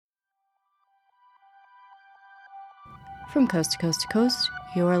From coast to coast to coast,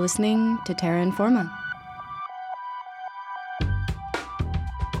 you are listening to Terra Informa.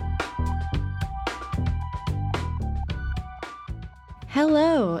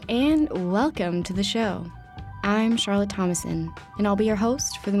 Hello, and welcome to the show. I'm Charlotte Thomason, and I'll be your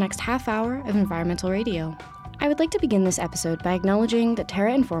host for the next half hour of environmental radio. I would like to begin this episode by acknowledging that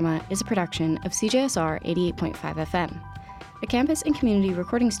Terra Informa is a production of CJSR 88.5 FM, a campus and community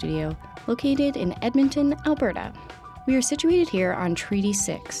recording studio located in Edmonton, Alberta. We are situated here on Treaty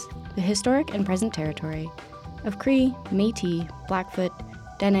 6, the historic and present territory of Cree, Métis, Blackfoot,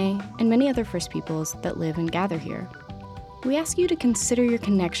 Dene, and many other First Peoples that live and gather here. We ask you to consider your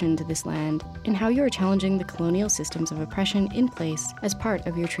connection to this land and how you are challenging the colonial systems of oppression in place as part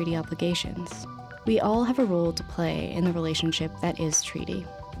of your treaty obligations. We all have a role to play in the relationship that is treaty.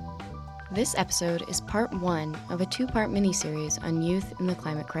 This episode is part one of a two-part mini-series on youth in the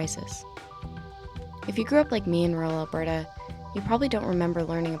climate crisis. If you grew up like me in rural Alberta, you probably don't remember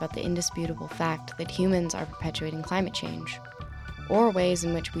learning about the indisputable fact that humans are perpetuating climate change, or ways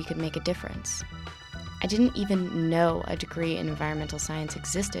in which we could make a difference. I didn't even know a degree in environmental science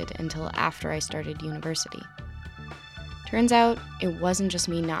existed until after I started university. Turns out, it wasn't just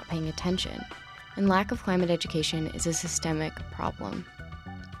me not paying attention, and lack of climate education is a systemic problem.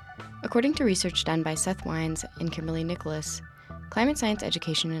 According to research done by Seth Wines and Kimberly Nicholas, climate science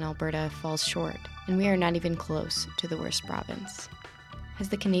education in Alberta falls short, and we are not even close to the worst province. Has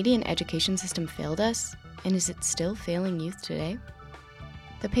the Canadian education system failed us, and is it still failing youth today?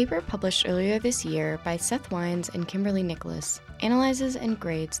 The paper published earlier this year by Seth Wines and Kimberly Nicholas analyzes and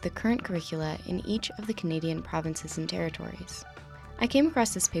grades the current curricula in each of the Canadian provinces and territories. I came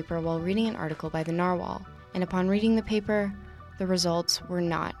across this paper while reading an article by the Narwhal, and upon reading the paper, the results were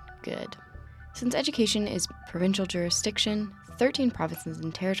not good. Since education is provincial jurisdiction, 13 provinces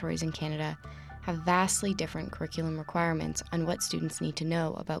and territories in Canada have vastly different curriculum requirements on what students need to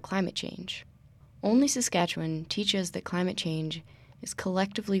know about climate change. Only Saskatchewan teaches that climate change is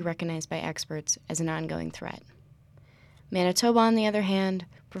collectively recognized by experts as an ongoing threat. Manitoba, on the other hand,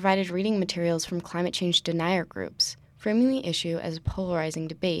 provided reading materials from climate change denier groups, framing the issue as a polarizing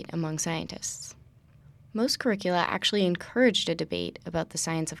debate among scientists. Most curricula actually encouraged a debate about the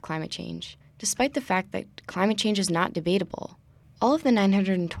science of climate change, despite the fact that climate change is not debatable. All of the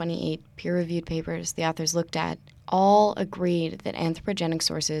 928 peer-reviewed papers the authors looked at all agreed that anthropogenic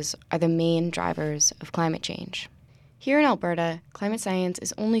sources are the main drivers of climate change. Here in Alberta, climate science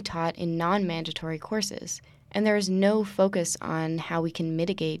is only taught in non-mandatory courses, and there is no focus on how we can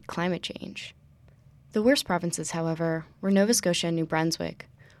mitigate climate change. The worst provinces, however, were Nova Scotia and New Brunswick,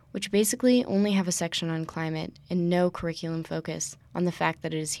 which basically only have a section on climate and no curriculum focus on the fact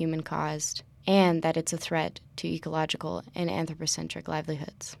that it is human-caused and that it's a threat to ecological and anthropocentric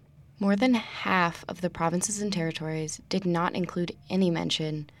livelihoods. More than half of the provinces and territories did not include any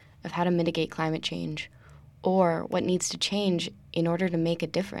mention of how to mitigate climate change or what needs to change in order to make a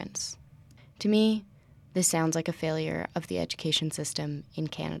difference. To me, this sounds like a failure of the education system in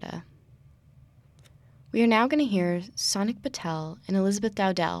Canada. We are now going to hear Sonik Patel and Elizabeth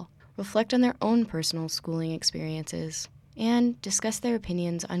Dowdell reflect on their own personal schooling experiences and discuss their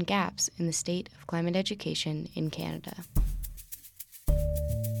opinions on gaps in the state of climate education in Canada.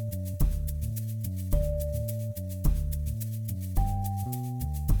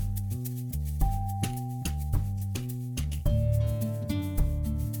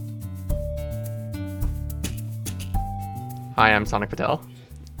 Hi, I'm Sonik Patel.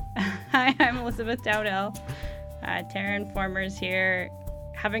 Hi, I'm Elizabeth Dowdell. Terra Informers here,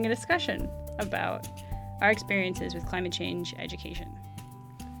 having a discussion about our experiences with climate change education.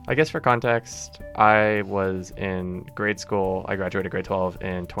 I guess for context, I was in grade school. I graduated grade 12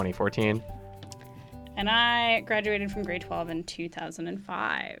 in 2014. And I graduated from grade 12 in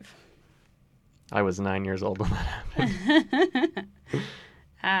 2005. I was 9 years old when that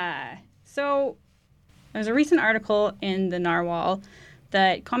happened. So there's a recent article in the Narwhal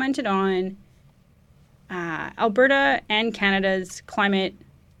that commented on Alberta and Canada's climate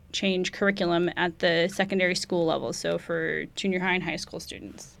change curriculum at the secondary school level, so for junior high and high school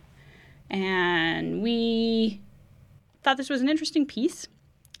students. And we thought this was an interesting piece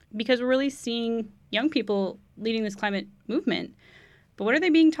because we're really seeing young people leading this climate movement. But what are they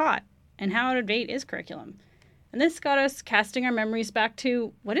being taught, and how out of date is curriculum? And this got us casting our memories back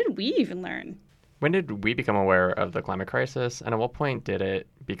to, what did we even learn? When did we become aware of the climate crisis, and at what point did it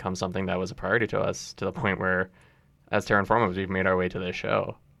become something that was a priority to us, to the point where, as Terra Informers, we've made our way to this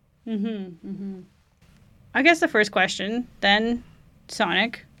show? I guess the first question, then,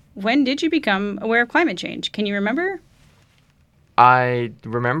 Sonik, when did you become aware of climate change? Can you remember? I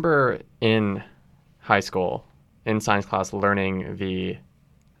remember in high school in science class learning the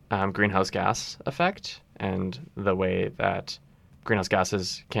greenhouse gas effect and the way that greenhouse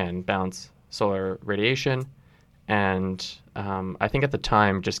gases can bounce solar radiation. And I think at the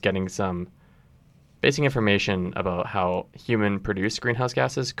time, just getting some basic information about how human-produced greenhouse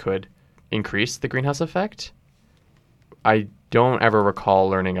gases could increase the greenhouse effect. I don't ever recall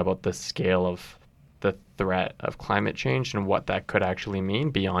learning about the scale of the threat of climate change and what that could actually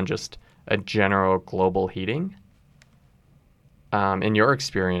mean beyond just a general global heating. In your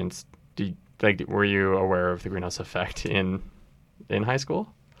experience, were you aware of the greenhouse effect in high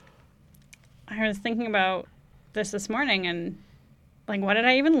school? I was thinking about this morning, and what did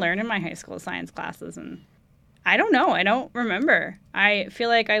I even learn in my high school science classes? And I don't know. I don't remember. I feel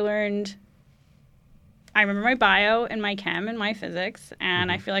like I remember my bio and my chem and my physics,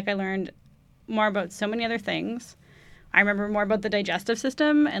 and I feel like I learned more about so many other things. I remember more about the digestive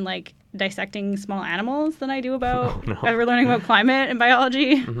system and dissecting small animals than I do about ever learning about climate and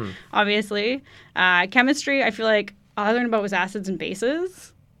biology, obviously. Chemistry, I feel like all I learned about was acids and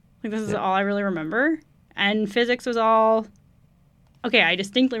bases. This is all I really remember. And physics was all, okay, I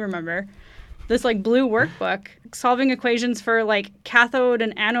distinctly remember this blue workbook solving equations for cathode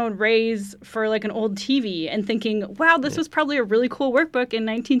and anode rays for an old TV and thinking, wow, this was probably a really cool workbook in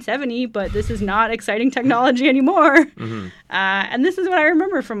 1970, but this is not exciting technology anymore. And this is what I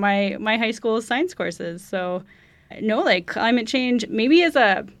remember from my high school science courses. So no, climate change, maybe as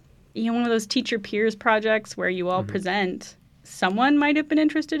a, one of those teacher peers projects where you all present, someone might have been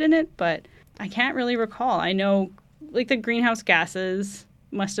interested in it, but I can't really recall. I know the greenhouse gases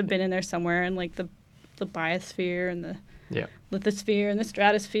must have been in there somewhere, and the biosphere and the lithosphere and the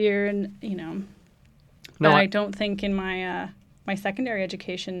stratosphere, and but I don't think in my my secondary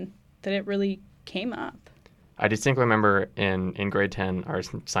education that it really came up. I distinctly remember in grade 10, our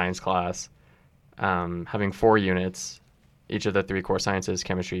science class, having 4 units, each of the 3 core sciences: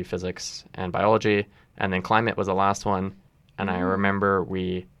 chemistry, physics, and biology, and then climate was the last one. And I remember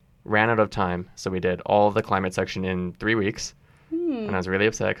we ran out of time, so we did all of the climate section in 3 weeks. And I was really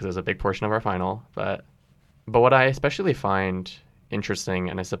upset because it was a big portion of our final. But what I especially find interesting,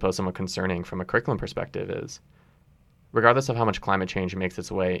 and I suppose somewhat concerning from a curriculum perspective, is regardless of how much climate change makes its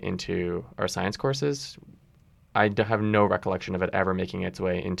way into our science courses, I have no recollection of it ever making its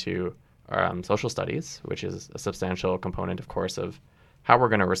way into social studies, which is a substantial component, of course, of how we're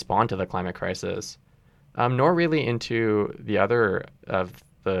going to respond to the climate crisis, nor really into the other of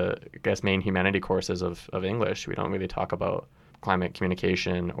the, main humanity courses of English. We don't really talk about climate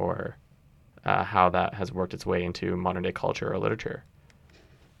communication or how that has worked its way into modern day culture or literature.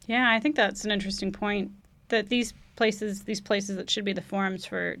 Yeah, I think that's an interesting point, that these places that should be the forums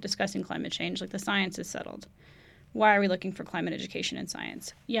for discussing climate change, the science is settled. Why are we looking for climate education in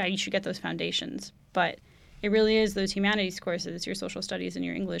science? Yeah, you should get those foundations, but it really is those humanities courses, your social studies and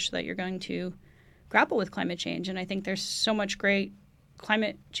your English, that you're going to grapple with climate change. And I think there's so much great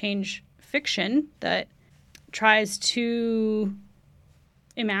climate change fiction that tries to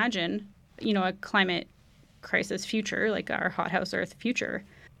imagine, a climate crisis future, our hothouse Earth future,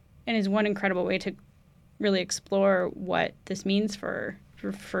 and is one incredible way to really explore what this means for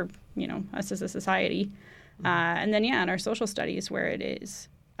us as a society. And then, in our social studies, where it is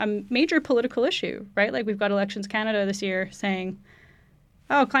a major political issue, right? We've got Elections Canada this year saying,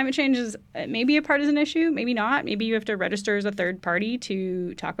 oh, climate change is maybe a partisan issue, maybe not. Maybe you have to register as a third party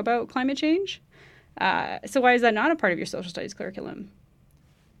to talk about climate change. So why is that not a part of your social studies curriculum?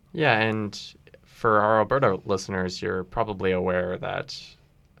 Yeah, and for our Alberta listeners, you're probably aware that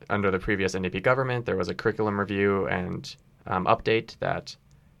under the previous NDP government, there was a curriculum review and update that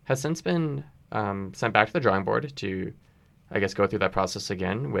has since been sent back to the drawing board to, go through that process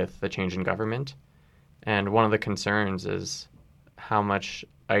again with the change in government. And one of the concerns is how much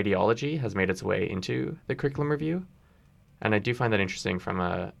ideology has made its way into the curriculum review. And I do find that interesting from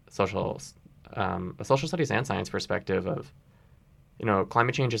a social studies and science perspective of,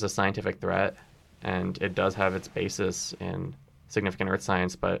 climate change is a scientific threat, and it does have its basis in significant earth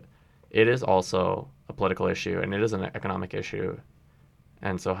science, but it is also a political issue, and it is an economic issue.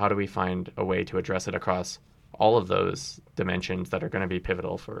 And so how do we find a way to address it across all of those dimensions that are going to be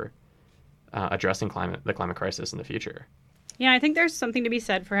pivotal for addressing the climate crisis in the future? Yeah, I think there's something to be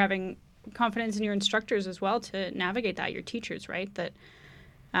said for having confidence in your instructors as well to navigate that, your teachers, right? That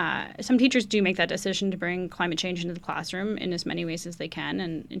some teachers do make that decision to bring climate change into the classroom in as many ways as they can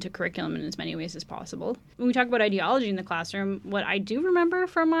and into curriculum in as many ways as possible. When we talk about ideology in the classroom, what I do remember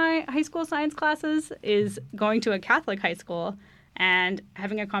from my high school science classes is going to a Catholic high school and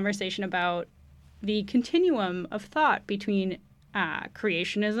having a conversation about the continuum of thought between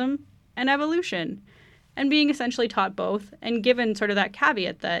creationism and evolution. and being essentially taught both and given sort of that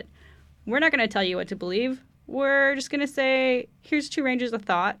caveat that we're not going to tell you what to believe. We're just going to say, here's two ranges of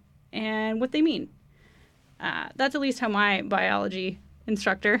thought and what they mean. That's at least how my biology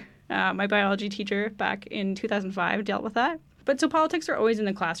instructor, my biology teacher back in 2005 dealt with that. But so politics are always in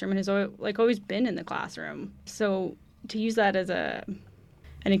the classroom and has always been in the classroom. So to use that as an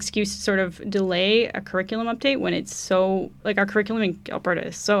excuse to sort of delay a curriculum update when it's so, like, our curriculum in Alberta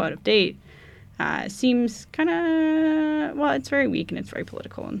is so out of date, seems kind of, well, it's very weak and it's very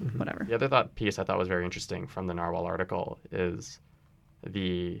political and whatever. The other piece I thought was very interesting from the Narwhal article is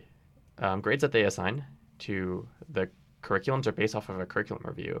the grades that they assign to the curriculums are based off of a curriculum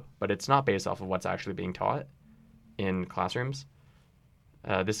review, but it's not based off of what's actually being taught in classrooms.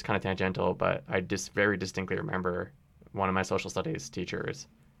 This is kind of tangential, but I just very distinctly remember one of my social studies teachers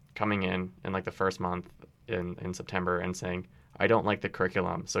coming in like the first month in September and saying, I don't like the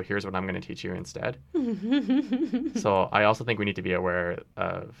curriculum, so here's what I'm going to teach you instead. So I also think we need to be aware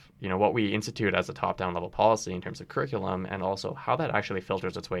of, what we institute as a top-down level policy in terms of curriculum, and also how that actually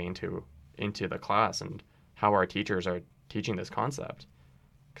filters its way into the class and how our teachers are teaching this concept.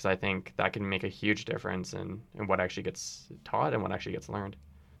 Because I think that can make a huge difference in what actually gets taught and what actually gets learned.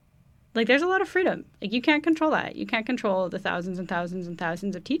 Like, there's a lot of freedom. Like, you can't control that. You can't control the thousands and thousands and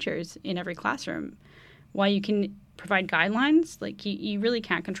thousands of teachers in every classroom. While you can provide guidelines, like, you really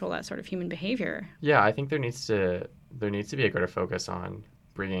can't control that sort of human behavior. Yeah, I think there needs to be a greater focus on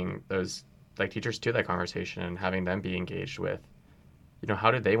bringing those, like, teachers to that conversation and having them be engaged with,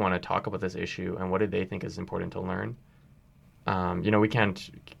 how do they want to talk about this issue and what do they think is important to learn? We can't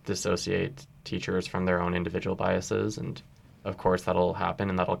dissociate teachers from their own individual biases, and of course that'll happen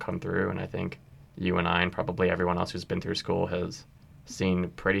and that'll come through. And I think you and I and probably everyone else who's been through school has seen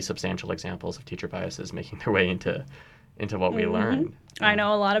pretty substantial examples of teacher biases making their way into what we learn. I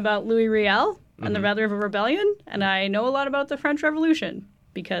know a lot about Louis Riel and the Red River Rebellion, and I know a lot about the French Revolution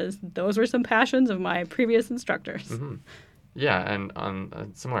because those were some passions of my previous instructors. Yeah, and on a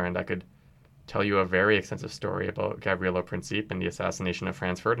similar end, I could tell you a very extensive story about Gabriel Principe and the assassination of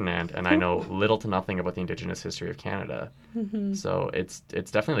Franz Ferdinand, and I know little to nothing about the Indigenous history of Canada. So it's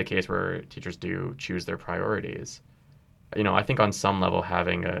definitely the case where teachers do choose their priorities. I think on some level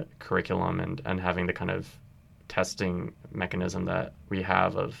having a curriculum and having the kind of testing mechanism that we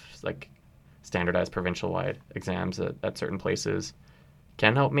have of, like, standardized provincial-wide exams at certain places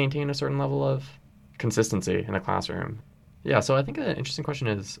can help maintain a certain level of consistency in the classroom. Yeah, so I think an interesting question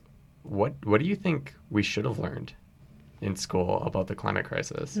is, what do you think we should have learned in school about the climate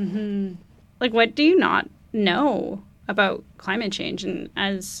crisis? Like, what do you not know about climate change? And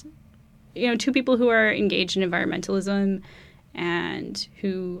as, two people who are engaged in environmentalism and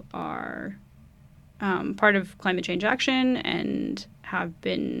who are part of climate change action and have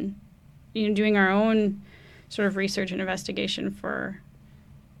been, doing our own sort of research and investigation for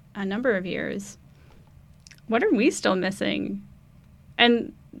a number of years, what are we still missing?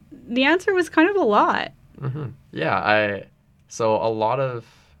 And the answer was kind of a lot. Yeah, so a lot of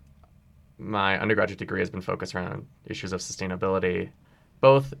my undergraduate degree has been focused around issues of sustainability,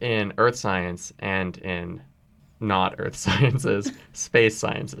 both in earth science and in not earth sciences, space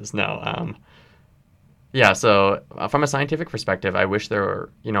sciences. So from a scientific perspective, I wish there were,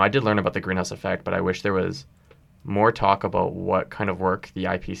 I did learn about the greenhouse effect, but I wish there was more talk about what kind of work the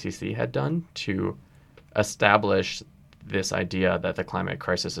IPCC had done to establish this idea that the climate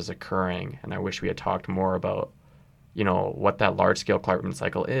crisis is occurring. And I wish we had talked more about, what that large-scale carbon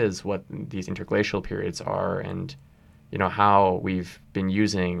cycle is, what these interglacial periods are, and, how we've been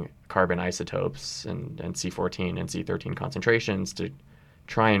using carbon isotopes and C14 and C13 concentrations to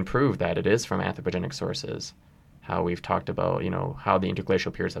try and prove that it is from anthropogenic sources. How we've talked about, how the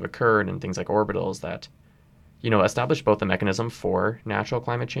interglacial periods have occurred and things like orbitals that, establish both the mechanism for natural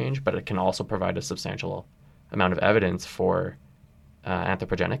climate change, but it can also provide a substantial amount of evidence for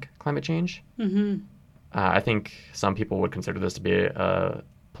anthropogenic climate change. I think some people would consider this to be a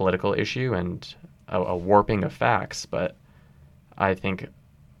political issue and a warping of facts, but I think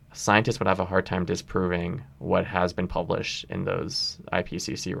scientists would have a hard time disproving what has been published in those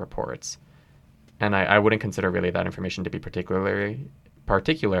IPCC reports. And I wouldn't consider really that information to be particularly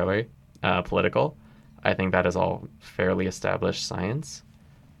political. I think that is all fairly established science.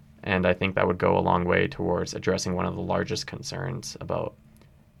 And I think that would go a long way towards addressing one of the largest concerns about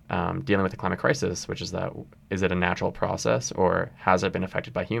dealing with the climate crisis, which is that, is it a natural process or has it been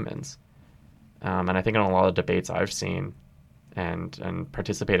affected by humans? And I think in a lot of debates I've seen and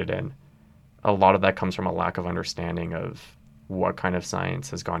participated in, a lot of that comes from a lack of understanding of what kind of science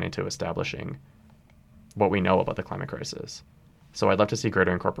has gone into establishing what we know about the climate crisis. So I'd love to see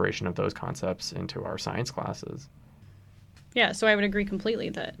greater incorporation of those concepts into our science classes. Yeah, so I would agree completely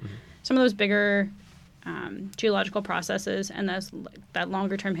that some of those bigger geological processes and that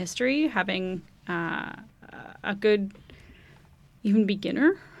longer term history, having a good even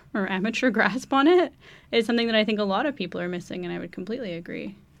beginner or amateur grasp on it is something that I think a lot of people are missing, and I would completely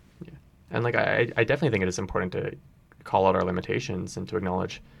agree. Yeah. And like I definitely think it is important to call out our limitations and to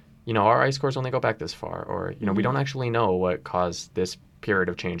acknowledge, our ice cores only go back this far, or, we don't actually know what caused this period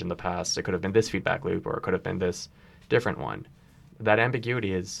of change in the past. It could have been this feedback loop, or it could have been this different one. That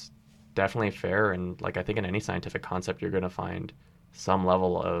ambiguity is definitely fair, and like I think in any scientific concept you're going to find some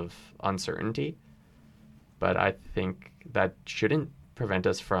level of uncertainty, but I think that shouldn't prevent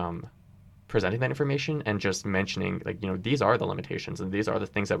us from presenting that information and just mentioning, like, these are the limitations and these are the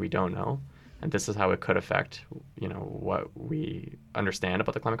things that we don't know, and this is how it could affect what we understand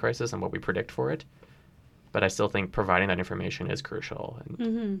about the climate crisis and what we predict for it. But I still think providing that information is crucial,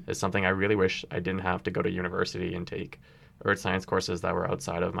 and is something I really wish I didn't have to go to university and take earth science courses that were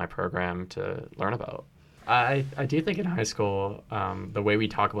outside of my program to learn about. I do think in high school, the way we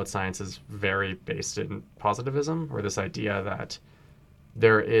talk about science is very based in positivism, or this idea that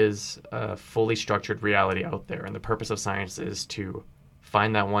there is a fully structured reality out there, and the purpose of science is to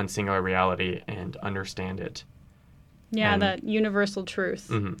find that one singular reality and understand it. Yeah, that universal truth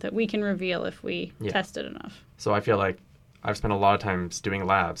that we can reveal if we test it enough. So I feel like I've spent a lot of times doing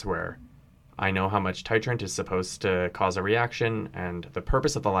labs where I know how much titrant is supposed to cause a reaction, and the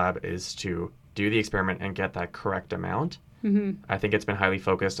purpose of the lab is to do the experiment and get that correct amount. I think it's been highly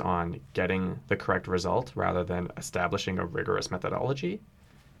focused on getting the correct result rather than establishing a rigorous methodology.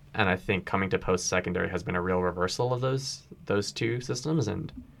 And I think coming to post-secondary has been a real reversal of those two systems,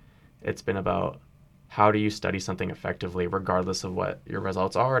 and it's been about how do you study something effectively regardless of what your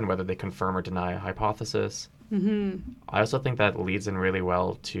results are and whether they confirm or deny a hypothesis. I also think that leads in really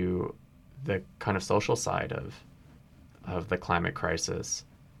well to the kind of social side of the climate crisis.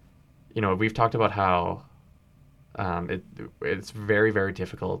 We've talked about how it's very, very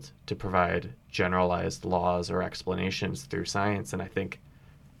difficult to provide generalized laws or explanations through science, and I think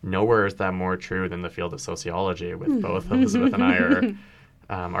nowhere is that more true than the field of sociology, with both Elizabeth and I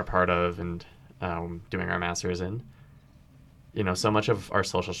are part of and doing our masters in. So much of our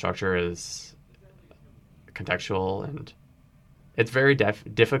social structure is contextual, and it's very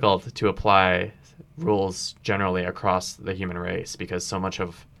difficult to apply rules generally across the human race, because so much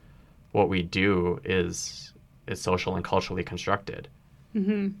of what we do is social and culturally constructed.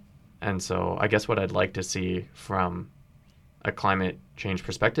 And so I guess what I'd like to see from a climate change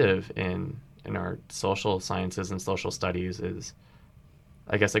perspective in our social sciences and social studies is,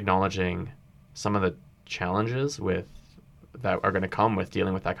 I guess, acknowledging some of the challenges that are going to come with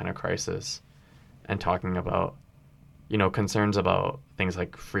dealing with that kind of crisis, and talking about, concerns about things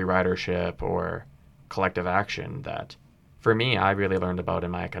like free ridership or collective action that, for me, I really learned about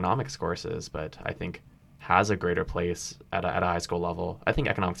in my economics courses, but I think has a greater place at a high school level. I think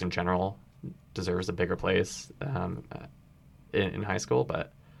economics in general deserves a bigger place in high school,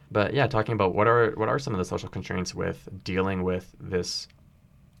 but yeah, talking about what are some of the social constraints with dealing with this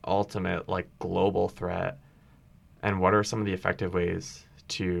ultimate, like, global threat, and what are some of the effective ways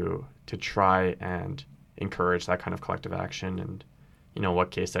to try and encourage that kind of collective action, and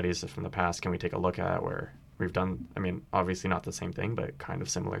what case studies from the past can we take a look at where we've done, obviously not the same thing, but kind of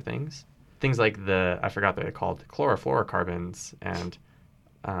similar things. Things like I forgot they're called chlorofluorocarbons, and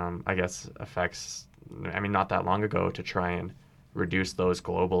I guess effects, not that long ago, to try and reduce those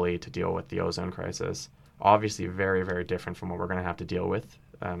globally to deal with the ozone crisis. Obviously very, very different from what we're going to have to deal with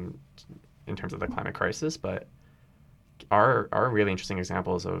in terms of the climate crisis, but are really interesting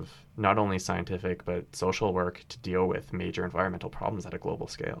examples of not only scientific but social work to deal with major environmental problems at a global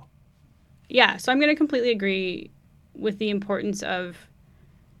scale. Yeah, so I'm going to completely agree with the importance of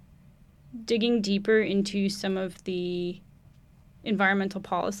digging deeper into some of the environmental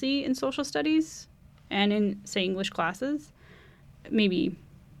policy in social studies and in, say, English classes. Maybe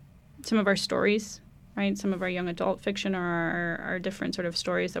some of our stories, right? Some of our young adult fiction are our different sort of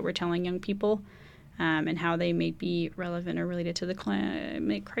stories that we're telling young people, and how they may be relevant or related to the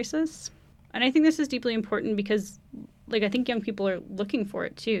climate crisis. And I think this is deeply important because, I think young people are looking for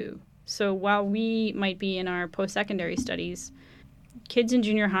it too. So while we might be in our post-secondary studies, kids in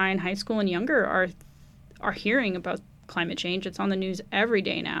junior high and high school and younger are hearing about climate change. It's on the news every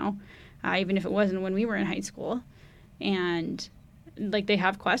day now, even if it wasn't when we were in high school. And they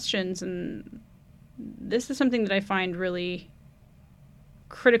have questions, and this is something that I find really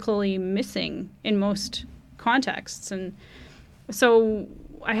critically missing in most contexts. And so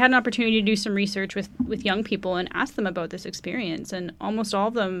I had an opportunity to do some research with young people and ask them about this experience, and almost all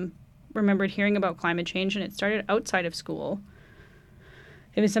of them remembered hearing about climate change, and it started outside of school.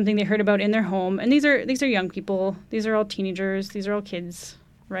 It was something they heard about in their home, and these are young people. These are all teenagers. These are all kids,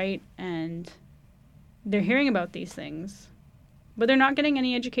 right? And they're hearing about these things, but they're not getting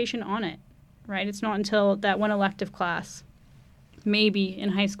any education on it, right? It's not until that one elective class, maybe in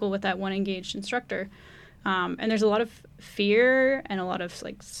high school with that one engaged instructor. And there's a lot of fear and a lot of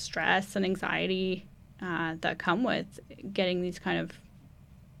like stress and anxiety that come with getting these kind of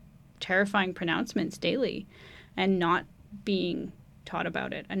terrifying pronouncements daily and not being taught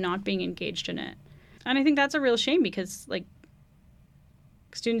about it and not being engaged in it. And I think that's a real shame because like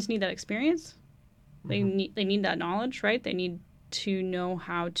students need that experience. Mm-hmm. They need that knowledge, right? They need to know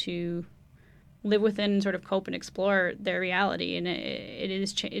how to live within and sort of cope and explore their reality, and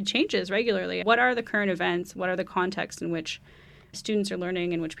it changes regularly. What are the current events? What are the contexts in which students are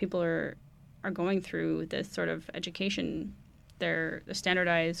learning, in which people are going through this sort of education? The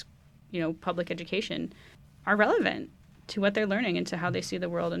standardized, public education are relevant to what they're learning and to how they see the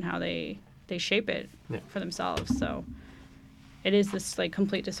world and how they shape it for themselves. So it is this like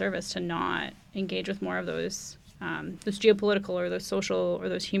complete disservice to not engage with more of those geopolitical or those social or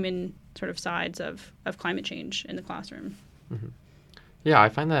those human sort of sides of climate change in the classroom. Mm-hmm. Yeah, I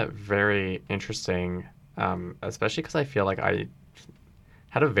find that very interesting, especially because I feel like I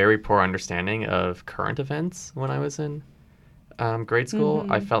had a very poor understanding of current events when I was in grade school.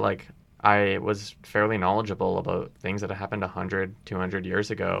 Mm-hmm. I felt like I was fairly knowledgeable about things that had happened 100, 200 years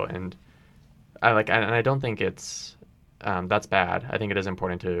ago, and I don't think it's that's bad. I think it is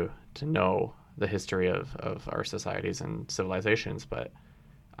important to know the history of our societies and civilizations, but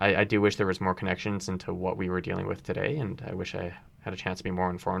I do wish there was more connections into what we were dealing with today, and I wish I had a chance to be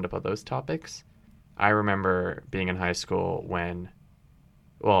more informed about those topics. I remember being in high school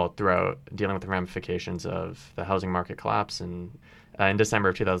throughout dealing with the ramifications of the housing market collapse in December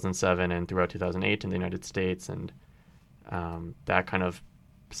of 2007 and throughout 2008 in the United States, and that kind of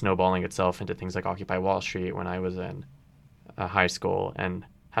snowballing itself into things like Occupy Wall Street when I was in high school, and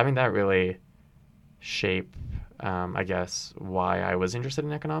having that really shape, I guess, why I was interested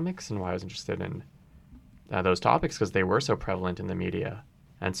in economics and why I was interested in those topics, because they were so prevalent in the media.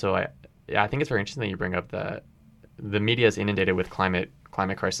 And so I think it's very interesting that you bring up that the media is inundated with climate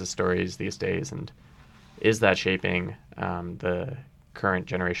crisis stories these days, and is that shaping the current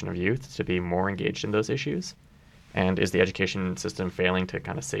generation of youth to be more engaged in those issues? And is the education system failing to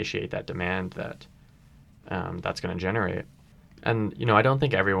kind of satiate that demand that that's going to generate? And, I don't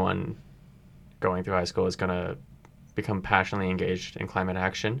think everyone going through high school is going to become passionately engaged in climate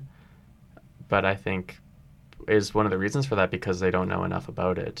action, but I think is one of the reasons for that because they don't know enough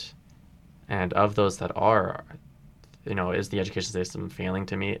about it. And of those that are, is the education system failing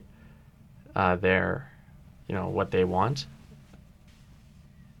to meet what they want?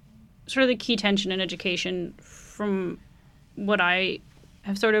 Sort of the key tension in education from what I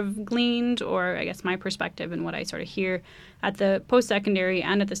have sort of gleaned, or I guess my perspective and what I sort of hear at the post-secondary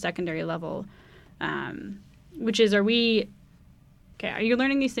and at the secondary level, which is, are you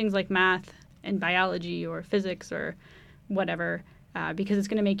learning these things like math and biology or physics or whatever because it's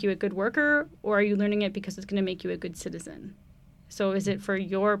going to make you a good worker, or are you learning it because it's going to make you a good citizen? So is it for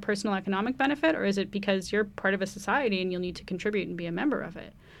your personal economic benefit, or is it because you're part of a society and you'll need to contribute and be a member of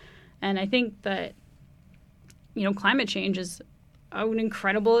it? And I think that, climate change is an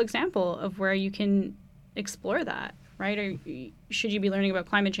incredible example of where you can explore that, right? Or should you be learning about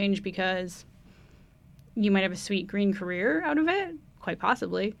climate change because you might have a sweet green career out of it? Quite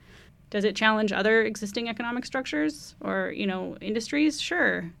possibly. Does it challenge other existing economic structures or, industries?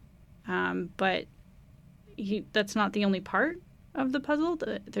 Sure. But that's not the only part of the puzzle.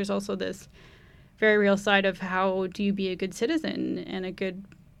 There's also this very real side of how do you be a good citizen and a good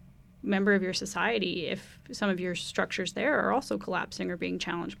member of your society if some of your structures there are also collapsing or being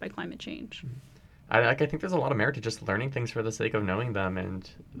challenged by climate change. I think there's a lot of merit to just learning things for the sake of knowing them, and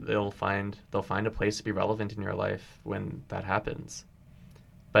they'll find a place to be relevant in your life when that happens.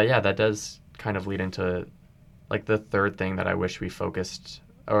 But yeah, that does kind of lead into like the third thing that I wish we focused,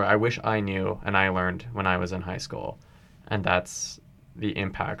 or I wish I knew and I learned when I was in high school, and that's the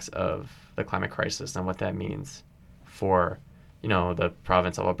impacts of the climate crisis and what that means for the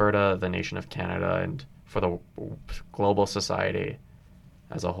province of Alberta, the nation of Canada, and for the global society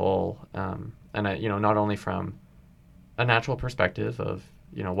as a whole. And not only from a natural perspective of,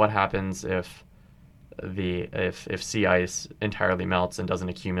 what happens if sea ice entirely melts and doesn't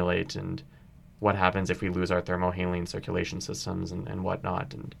accumulate, and what happens if we lose our thermohaline circulation systems and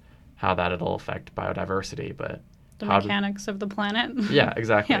whatnot, and how that'll affect biodiversity. But The mechanics of the planet. Yeah,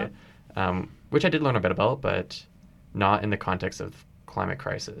 exactly. Yeah. Which I did learn a bit about, but not in the context of climate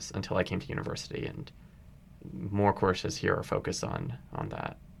crisis until I came to university, and more courses here are focused on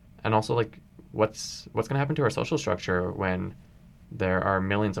that. And also, like, what's going to happen to our social structure when there are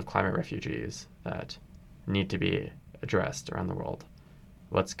millions of climate refugees that need to be addressed around the world?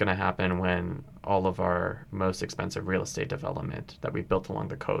 What's going to happen when all of our most expensive real estate development that we built along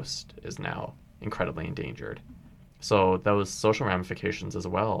the coast is now incredibly endangered? So those social ramifications as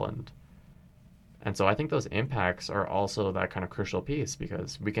well. And so I think those impacts are also that kind of crucial piece,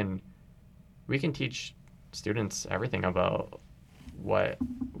 because we can teach students everything about what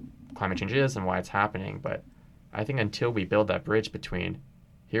climate change is and why it's happening. But I think until we build that bridge between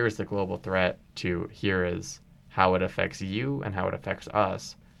here is the global threat to here is how it affects you and how it affects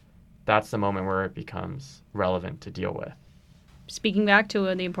us, that's the moment where it becomes relevant to deal with. Speaking back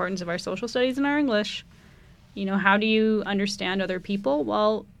to the importance of our social studies and our English, how do you understand other people?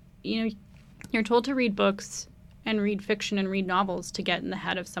 Well, you're told to read books and read fiction and read novels to get in the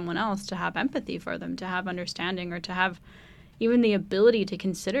head of someone else, to have empathy for them, to have understanding, or to have even the ability to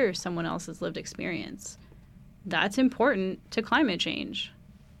consider someone else's lived experience. That's important to climate change.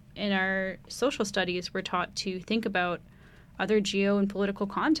 In our social studies, we're taught to think about other geo and political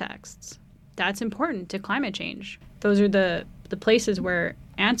contexts. That's important to climate change. Those are the places where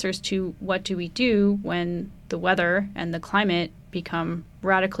answers to what do we do when the weather and the climate become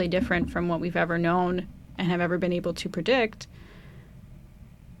radically different from what we've ever known and have ever been able to predict.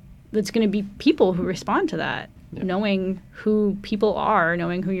 It's going to be people who respond to that. Yeah. Knowing who people are,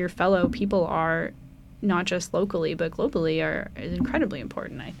 knowing who your fellow people are, not just locally but globally, is incredibly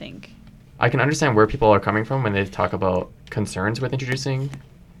important, I think. I can understand where people are coming from when they talk about concerns with introducing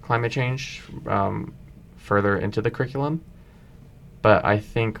climate change further into the curriculum. But I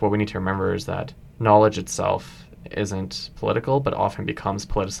think what we need to remember is that knowledge itself isn't political, but often becomes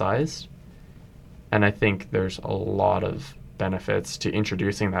politicized. And I think there's a lot of benefits to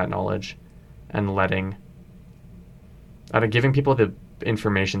introducing that knowledge and giving people the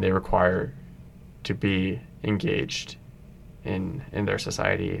information they require to be engaged in their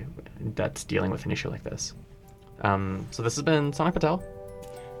society that's dealing with an issue like this. So this has been Sonik Patel.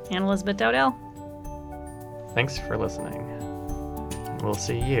 And Elizabeth Dowdell. Thanks for listening. We'll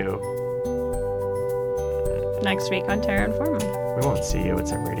see you next week on Terra Informa. We won't see you,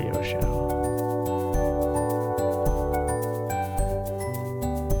 it's a radio show.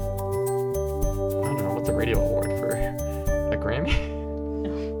 I don't know, what's a radio award for? A Grammy?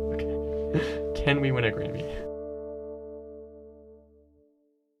 No. Okay. Can we win a Grammy?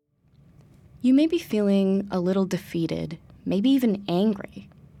 You may be feeling a little defeated, maybe even angry.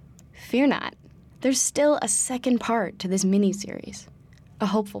 Fear not. There's still a second part to this mini-series, a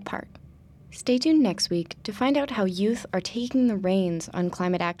hopeful part. Stay tuned next week to find out how youth are taking the reins on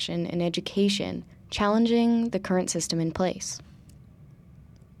climate action and education, challenging the current system in place.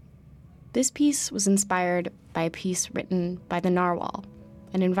 This piece was inspired by a piece written by The Narwhal,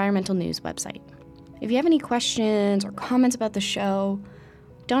 an environmental news website. If you have any questions or comments about the show,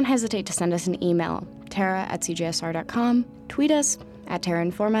 don't hesitate to send us an email, tara@cjsr.com, tweet us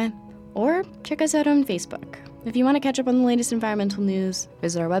 @TerraInforma, or check us out on Facebook. If you want to catch up on the latest environmental news,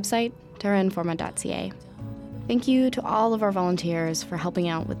 visit our website, terrainforma.ca. Thank you to all of our volunteers for helping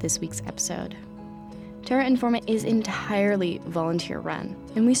out with this week's episode. Terra Informa is entirely volunteer-run,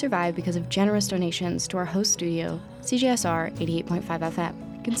 and we survive because of generous donations to our host studio, CJSR 88.5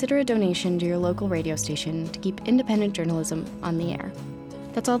 FM. Consider a donation to your local radio station to keep independent journalism on the air.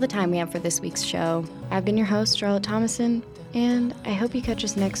 That's all the time we have for this week's show. I've been your host, Charlotte Thomason, and I hope you catch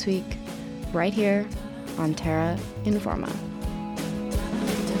us next week, right here on Terra Informa.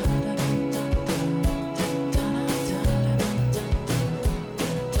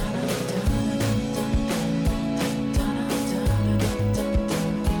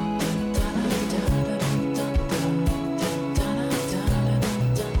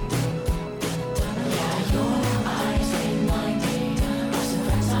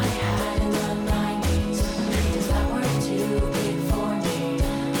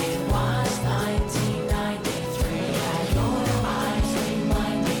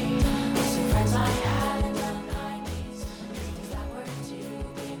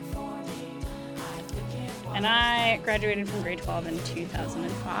 And I graduated from grade 12 in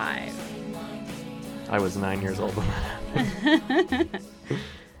 2005. I was 9 years old when that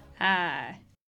happened.